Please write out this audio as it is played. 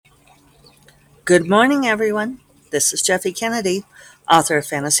Good morning, everyone. This is Jeffy Kennedy, author of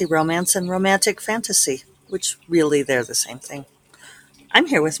fantasy romance and romantic fantasy, which really they're the same thing. I'm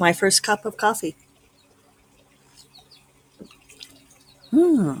here with my first cup of coffee.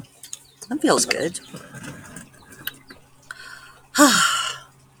 That feels good.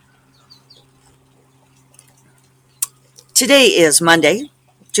 Today is Monday,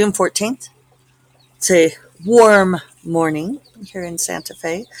 June 14th. It's a warm morning here in Santa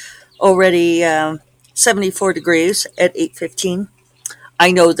Fe. Already 74 degrees at 8:15.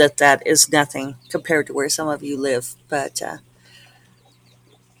 I know that that is nothing compared to where some of you live, but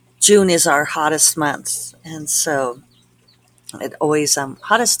June is our hottest month, and so it always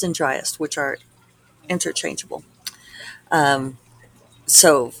hottest and driest, which are interchangeable. Um,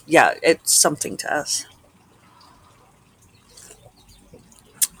 so yeah, it's something to us.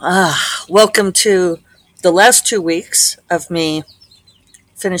 Welcome to the last 2 weeks of me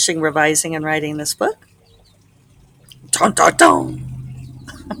finishing revising and writing this book. Dun, dun, dun.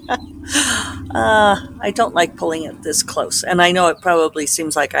 I don't like pulling it this close, and I know it probably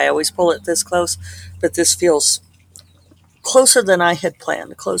seems like I always pull it this close, but this feels closer than I had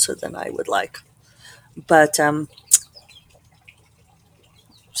planned, closer than I would like. But so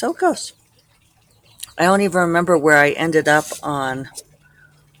it goes. I don't even remember where I ended up on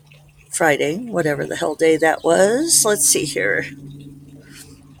Friday, whatever the hell day that was. Let's see here.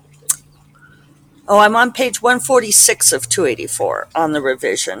 Oh, I'm on page 146 of 284 on the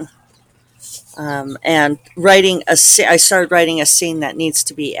revision. And I started writing a scene that needs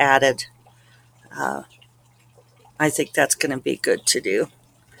to be added. Uh, I think that's going to be good to do.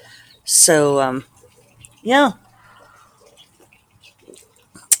 So, yeah,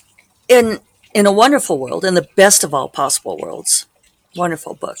 in in a wonderful world, in the best of all possible worlds,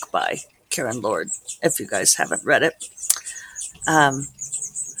 wonderful book by Karen Lord. If you guys haven't read it, um,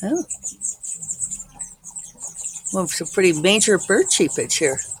 oh, well, it's a pretty major bird cheepage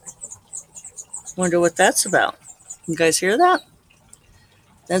here. Wonder what that's about. You guys hear that?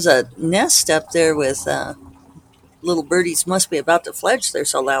 There's a nest up there with little birdies. Must be about to fledge. They're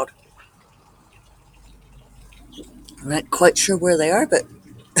so loud. I'm not quite sure where they are, but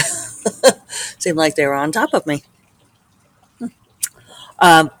seemed like they were on top of me.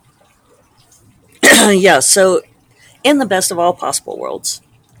 Um, yeah. So, in the best of all possible worlds,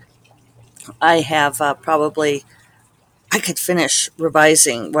 I have probably I could finish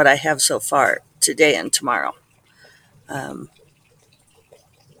revising what I have so far today and tomorrow. Um,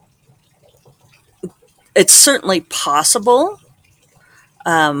 it's certainly possible,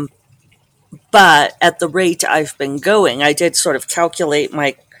 um, but at the rate I've been going, I did sort of calculate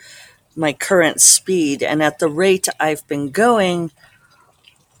my current speed, and at the rate I've been going,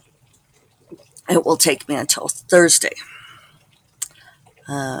 it will take me until Thursday,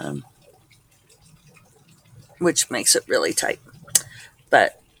 um, which makes it really tight.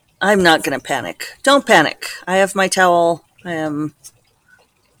 But I'm not going to panic. Don't panic. I have my towel. I'm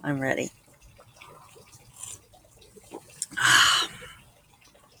ready.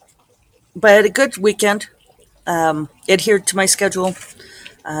 But I had a good weekend. Adhered to my schedule.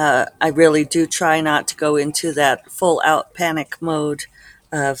 I really do try not to go into that full out panic mode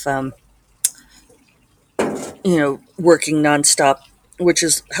of working nonstop, which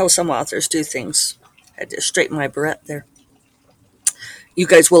is how some authors do things. I had to straighten my barrette there. You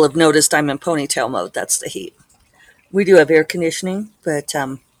guys will have noticed I'm in ponytail mode. That's the heat. We do have air conditioning, but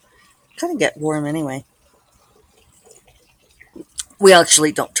kind of get warm anyway. We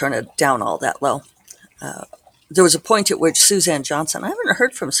actually don't turn it down all that low. Uh, there was a point at which Suzanne Johnson, I haven't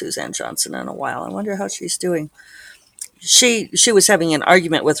heard from Suzanne Johnson in a while. I wonder how she's doing. She was having an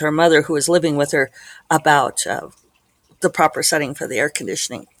argument with her mother, who was living with her, about the proper setting for the air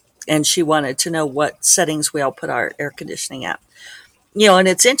conditioning, and she wanted to know what settings we all put our air conditioning at. And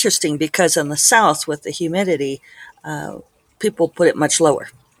it's interesting because in the South, with the humidity, uh, people put it much lower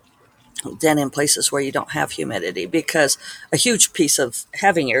than in places where you don't have humidity, because a huge piece of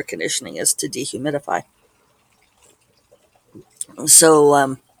having air conditioning is to dehumidify.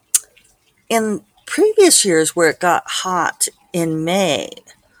 So, in previous years where it got hot in May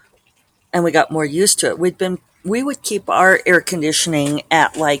and we got more used to it, we would keep our air conditioning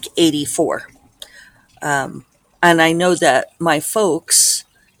at like 84. Um, and I know that my folks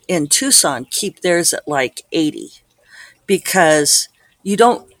in Tucson keep theirs at like 80, because you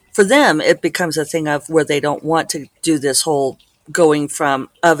don't, for them, it becomes a thing of where they don't want to do this whole going from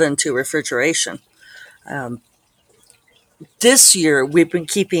oven to refrigeration. Um, this year, we've been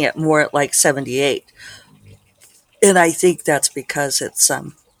keeping it more at like 78. And I think that's because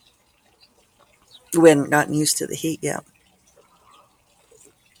we hadn't gotten used to the heat yet.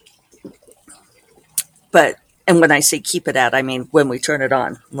 But, and when I say keep it at, I mean when we turn it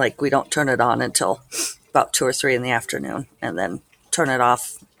on. Like, we don't turn it on until about 2 or 3 in the afternoon, and then turn it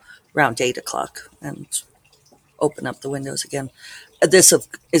off around 8 o'clock and open up the windows again. This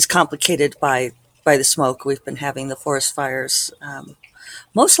is complicated by the smoke. We've been having the forest fires,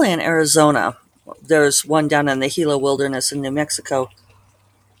 mostly in Arizona. There's one down in the Gila Wilderness in New Mexico.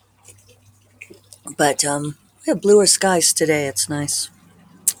 But we have bluer skies today. It's nice.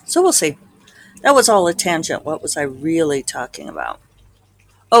 So we'll see. That was all a tangent. What was I really talking about?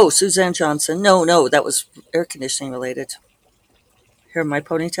 Oh, Suzanne Johnson. No, that was air conditioning related. Here, my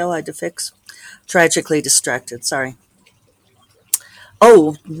ponytail I had to fix. Tragically distracted. Sorry.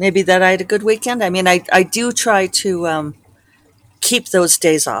 Oh, maybe that I had a good weekend. I mean, I do try to keep those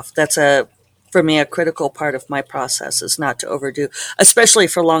days off. That's for me, a critical part of my process is not to overdo, especially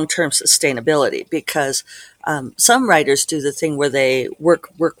for long-term sustainability, because some writers do the thing where they work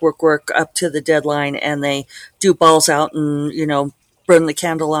up to the deadline, and they do balls out and, burn the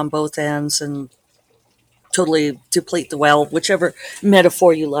candle on both ends and totally deplete the well, whichever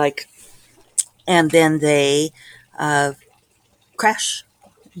metaphor you like. And then they crash,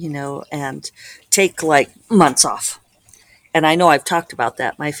 and take like months off. And I know I've talked about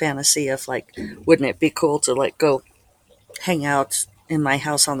that, my fantasy of like, wouldn't it be cool to like go hang out in my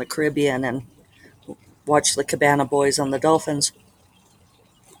house on the Caribbean and watch the Cabana Boys on the dolphins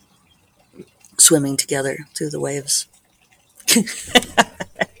swimming together through the waves.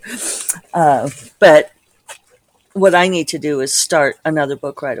 But what I need to do is start another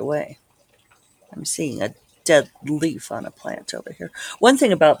book right away. I'm seeing a dead leaf on a plant over here. One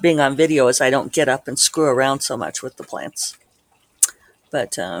thing about being on video is I don't get up and screw around so much with the plants.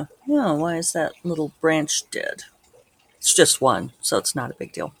 But, why is that little branch dead? It's just one, so it's not a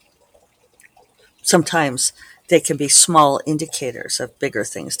big deal. Sometimes they can be small indicators of bigger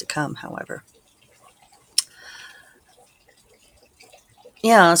things to come, however.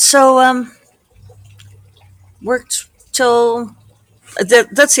 Yeah, so worked till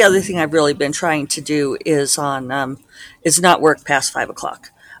that's the other thing I've really been trying to do is not work past 5 o'clock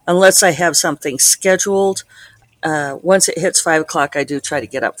unless I have something scheduled. Once it hits 5 o'clock, I do try to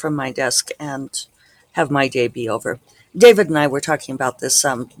get up from my desk and have my day be over. David and I were talking about this,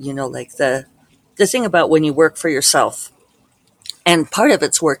 like the thing about when you work for yourself, and part of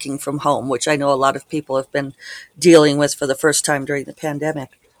it's working from home, which I know a lot of people have been dealing with for the first time during the pandemic.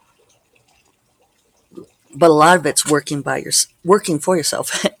 But a lot of it's working for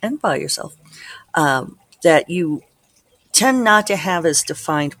yourself and by yourself, that you tend not to have as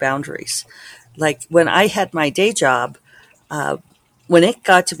defined boundaries. Like when I had my day job, when it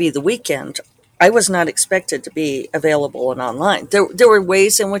got to be the weekend, I was not expected to be available and online. There were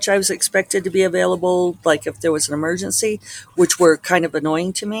ways in which I was expected to be available, like if there was an emergency, which were kind of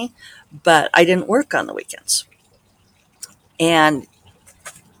annoying to me, but I didn't work on the weekends. And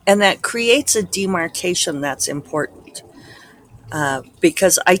that creates a demarcation that's important,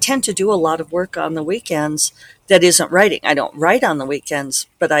 because I tend to do a lot of work on the weekends that isn't writing. I don't write on the weekends,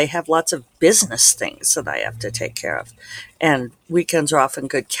 but I have lots of business things that I have to take care of. And weekends are often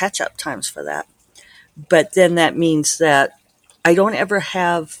good catch-up times for that. But then that means that I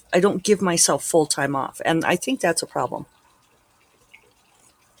don't give myself full time off. And I think that's a problem.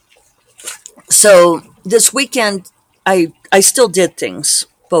 So this weekend, I still did things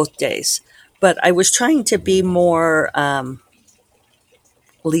both days, but I was trying to be more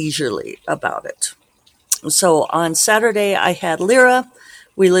leisurely about it. So on Saturday, I had Lyra.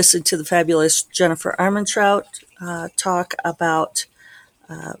 We listened to the fabulous Jennifer Armentrout talk about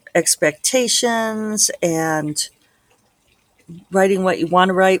expectations and writing what you want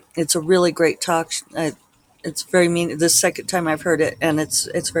to write. It's a really great talk. It's very the second time I've heard it, and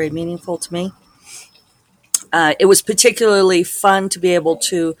it's very meaningful to me. It was particularly fun to be able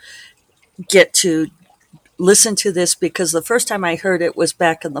to get to listen to this because the first time I heard it was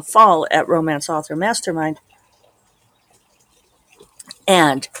back in the fall at Romance Author Mastermind.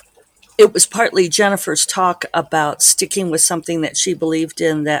 And it was partly Jennifer's talk about sticking with something that she believed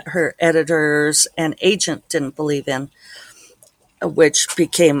in that her editors and agent didn't believe in, which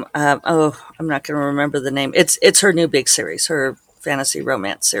became, I'm not going to remember the name. It's her new big series, her fantasy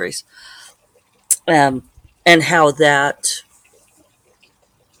romance series. And how that,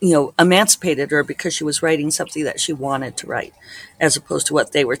 emancipated her because she was writing something that she wanted to write as opposed to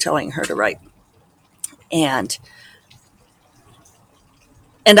what they were telling her to write. And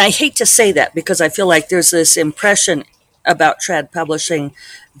I hate to say that because I feel like there's this impression about trad publishing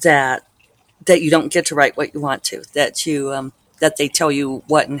that you don't get to write what you want to, that they tell you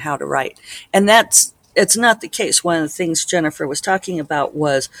what and how to write. And that's it's not the case. One of the things Jennifer was talking about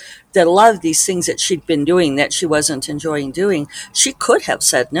was that a lot of these things that she'd been doing that she wasn't enjoying doing, she could have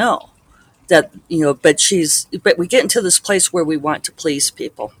said no. That, but we get into this place where we want to please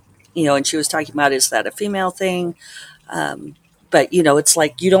people, and she was talking about, is that a female thing? But, it's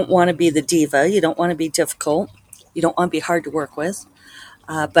like, you don't want to be the diva. You don't want to be difficult. You don't want to be hard to work with.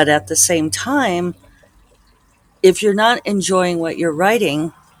 But at the same time, if you're not enjoying what you're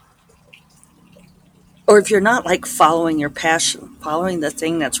writing, or if you're not like following your passion, following the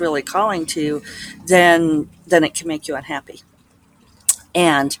thing that's really calling to you, then it can make you unhappy.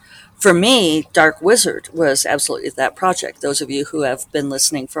 And for me, Dark Wizard was absolutely that project. Those of you who have been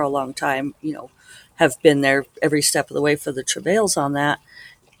listening for a long time, have been there every step of the way for the travails on that.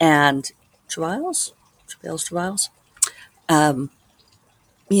 And travails. Um,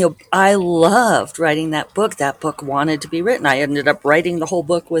 I loved writing that book. That book wanted to be written. I ended up writing the whole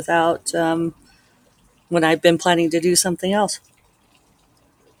book without, when I'd been planning to do something else.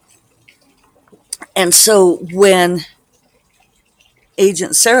 And so when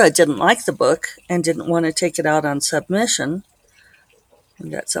Agent Sarah didn't like the book and didn't want to take it out on submission, I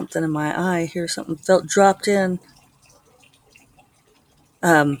got something in my eye here, something felt dropped in.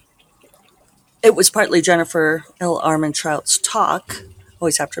 It was partly Jennifer L. Armentrout's talk.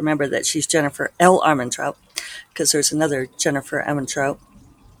 Always have to remember that she's Jennifer L. Armentrout, because there's another Jennifer Armentrout.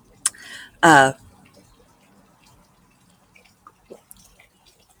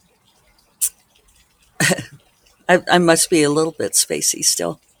 I must be a little bit spacey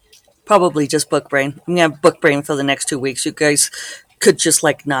still. Probably just book brain. I'm going to have book brain for the next 2 weeks. You guys could just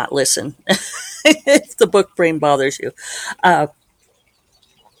like not listen if the book brain bothers you. Wow,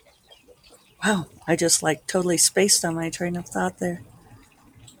 I just like totally spaced on my train of thought there.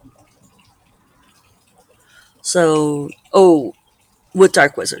 So, with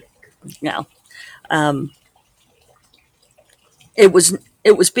Dark Wizard. Now, it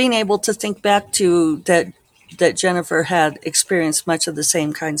was being able to think back to that Jennifer had experienced much of the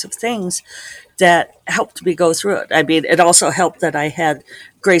same kinds of things that helped me go through it. I mean, it also helped that I had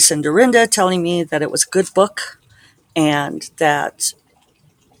Grace and Dorinda telling me that it was a good book, and that,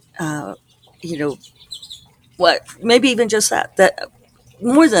 maybe even just that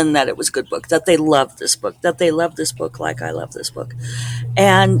more than that, it was a good book, that they loved this book, like I love this book.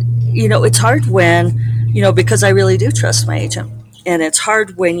 And, it's hard when, because I really do trust my agent. And it's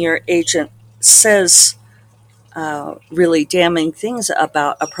hard when your agent says really damning things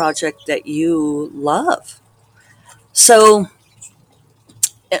about a project that you love. So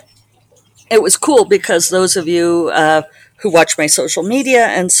it was cool, because those of you who watch my social media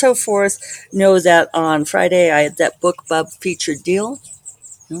and so forth know that on Friday I had that BookBub featured deal.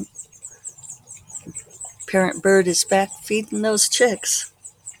 Parent bird is back feeding those chicks.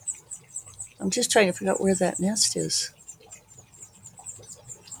 I'm just trying to figure out where that nest is.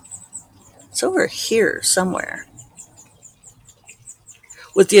 It's over here somewhere.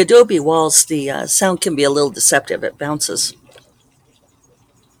 With the adobe walls, the sound can be a little deceptive. It bounces.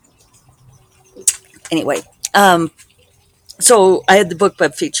 Anyway, so I had the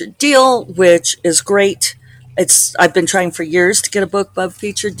BookBub featured deal, which is great. I've been trying for years to get a BookBub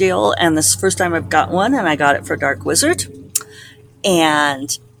featured deal, and this is the first time I've got one, and I got it for Dark Wizard.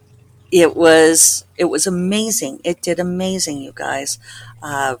 And it was amazing. It did amazing, you guys.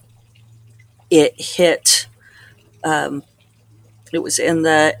 It hit, it was in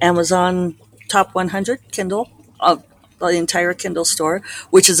the Amazon Top 100 Kindle, the entire Kindle store,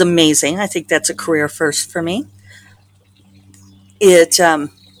 which is amazing. I think that's a career first for me. It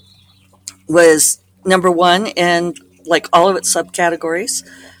was number one in like all of its subcategories.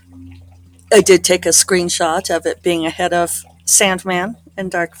 I did take a screenshot of it being ahead of Sandman and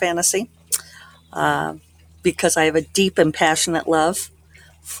Dark Fantasy, because I have a deep and passionate love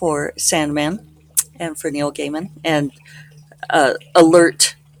for Sandman and for Neil Gaiman. And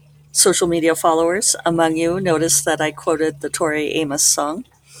alert social media followers among you noticed that I quoted the Tori Amos song,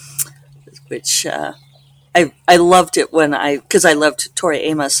 which I loved it because I loved Tori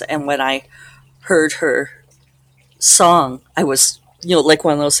Amos, and when I heard her song, I was, like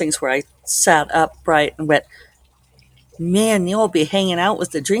one of those things where I sat upright and went, man, you'll be hanging out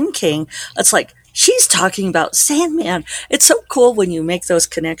with the Dream King. It's like, she's talking about Sandman. It's so cool when you make those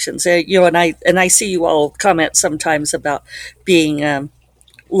connections. And I see you all comment sometimes about being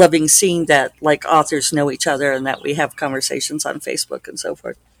loving seeing that like authors know each other and that we have conversations on Facebook and so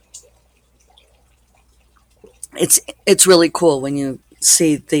forth. It's really cool when you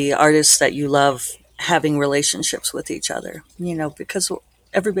see the artists that you love having relationships with each other, because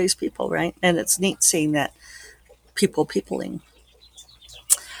everybody's people, right? And it's neat seeing that peopling.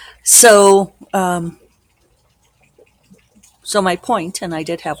 So, So my point, and I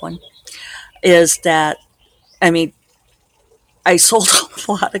did have one, is that, I mean, I sold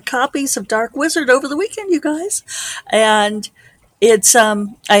a lot of copies of Dark Wizard over the weekend, you guys. And it's,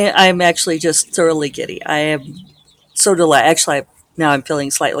 I'm actually just thoroughly giddy. I am so delighted. Actually, now I'm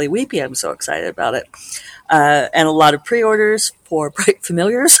feeling slightly weepy. I'm so excited about it. And a lot of pre-orders for Bright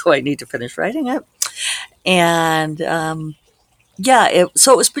Familiar, so I need to finish writing it. And yeah,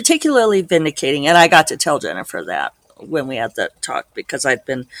 so it was particularly vindicating, and I got to tell Jennifer that when we had that talk, because I'd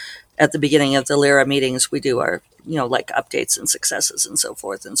been at the beginning of the Lyra meetings, we do our, like updates and successes and so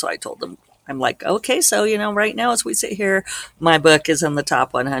forth. And so I told them, I'm like, okay, so, right now as we sit here, my book is in the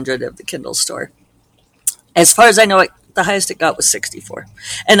top 100 of the Kindle store. As far as I know, the highest it got was 64.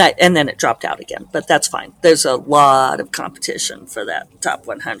 And then it dropped out again, but that's fine. There's a lot of competition for that top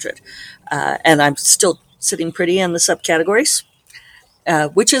 100. And I'm still sitting pretty in the subcategories.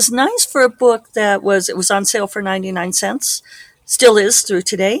 Which is nice for a book that it was on sale for 99 cents. Still is through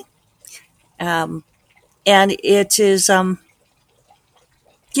today. And it is,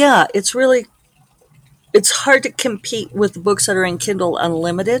 it's hard to compete with the books that are in Kindle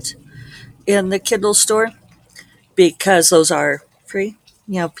Unlimited in the Kindle store, because those are free.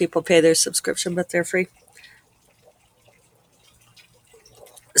 People pay their subscription, but they're free.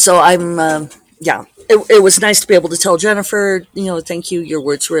 So it was nice to be able to tell Jennifer, thank you. Your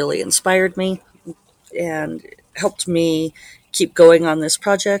words really inspired me and helped me keep going on this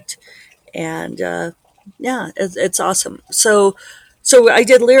project. And it's awesome. So I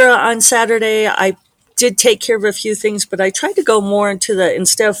did Lyra on Saturday. I did take care of a few things, but I tried to go more into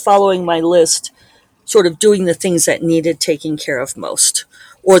instead of following my list, sort of doing the things that needed taking care of most,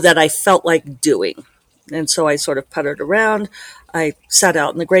 or that I felt like doing. And so I sort of puttered around. I sat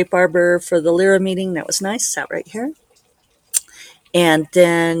out in the Grape Arbor for the Lyra meeting. That was nice. Sat right here. And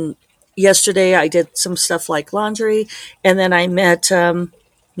then yesterday I did some stuff like laundry. And then I met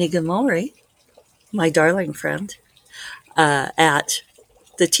Megan Mulry, my darling friend, at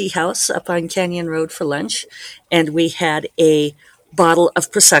the tea house up on Canyon Road for lunch. And we had a bottle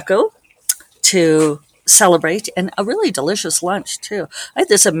of Prosecco to celebrate, and a really delicious lunch too. I had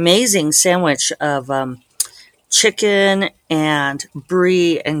this amazing sandwich of chicken and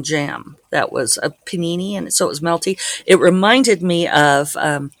brie and jam. That was a panini, and so it was melty. It reminded me of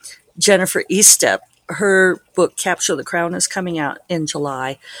Jennifer Estep. Her book Capture the Crown is coming out in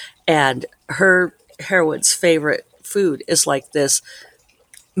July, and her heroine's favorite food is like this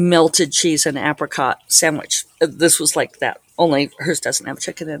melted cheese and apricot sandwich. This was like that, only hers doesn't have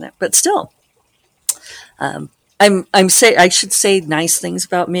chicken in it, but still. I should say nice things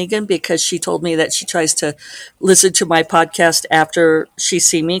about Megan, because she told me that she tries to listen to my podcast after she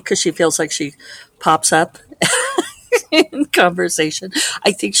sees me, because she feels like she pops up in conversation.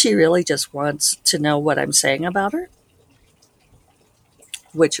 I think she really just wants to know what I'm saying about her,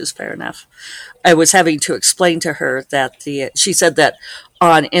 which is fair enough. I was having to explain to her that she said that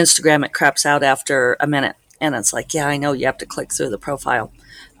on Instagram it craps out after a minute, and it's like, yeah, I know, you have to click through the profile.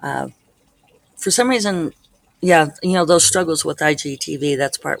 For some reason, those struggles with IGTV,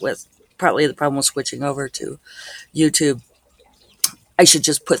 that's partly the problem with switching over to YouTube. I should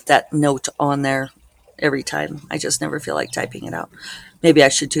just put that note on there every time. I just never feel like typing it out. Maybe I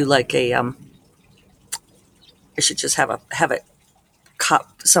should do like I should just have it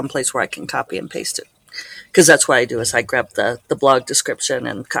someplace where I can copy and paste it. Because that's what I do, is I grab the blog description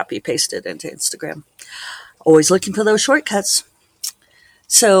and copy paste it into Instagram. Always looking for those shortcuts.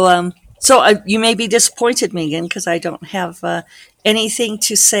 So you may be disappointed, Megan, because I don't have anything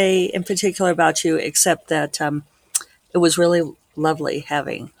to say in particular about you, except that it was really lovely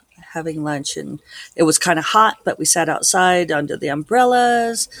having lunch, and it was kind of hot, but we sat outside under the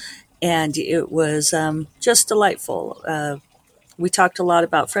umbrellas, and it was just delightful. We talked a lot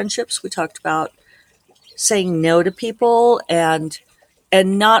about friendships. We talked about saying no to people and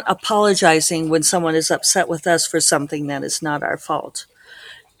not apologizing when someone is upset with us for something that is not our fault.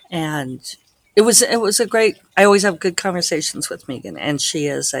 And it was a great. I always have good conversations with Megan, and she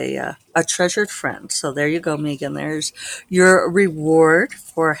is a treasured friend. So there you go, Megan. There's your reward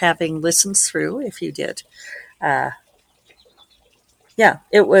for having listened through, if you did. It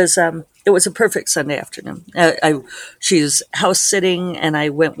was a perfect Sunday afternoon. She's house sitting, and I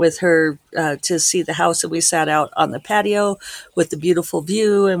went with her to see the house, and we sat out on the patio with the beautiful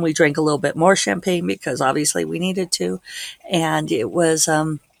view, and we drank a little bit more champagne because obviously we needed to. And it was.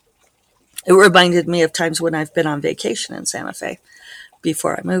 It reminded me of times when I've been on vacation in Santa Fe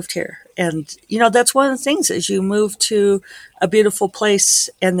before I moved here. And, that's one of the things, is you move to a beautiful place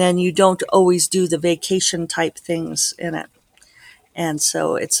and then you don't always do the vacation type things in it. And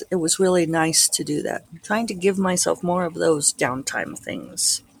so it was really nice to do that. I'm trying to give myself more of those downtime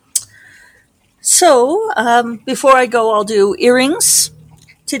things. So before I go, I'll do earrings.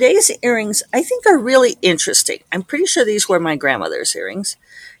 Today's earrings, I think, are really interesting. I'm pretty sure these were my grandmother's earrings.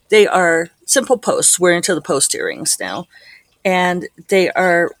 They are simple posts. We're into the post earrings now. And they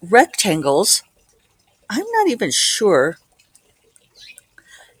are rectangles. I'm not even sure.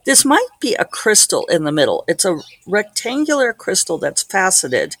 This might be a crystal in the middle. It's a rectangular crystal that's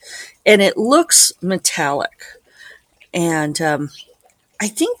faceted, and it looks metallic. And I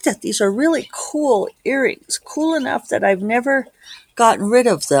think that these are really cool earrings, cool enough that I've never gotten rid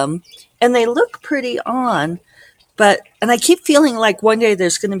of them. And they look pretty on, and I keep feeling like one day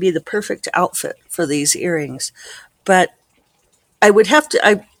there's going to be the perfect outfit for these earrings. But I would have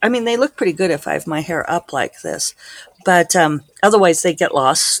to, I mean, they look pretty good if I have my hair up like this. But otherwise, they get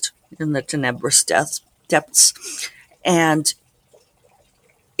lost in the tenebrous depths. And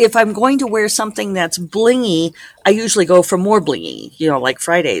if I'm going to wear something that's blingy, I usually go for more blingy, like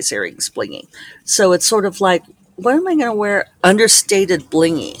Friday's earrings blingy. So it's sort of like, what am I going to wear understated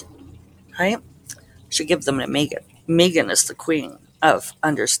blingy, right? I should give them to Megan. Megan is the queen of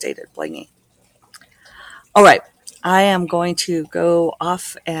understated blingy. All right, I am going to go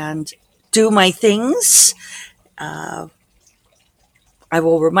off and do my things. Uh, I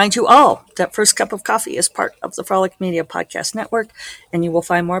will remind you all that First Cup of Coffee is part of the Frolic Media Podcast Network, and you will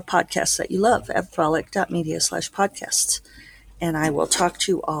find more podcasts that you love at frolic.media/podcasts. And I will talk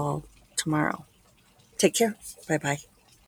to you all tomorrow. Take care. Bye-bye.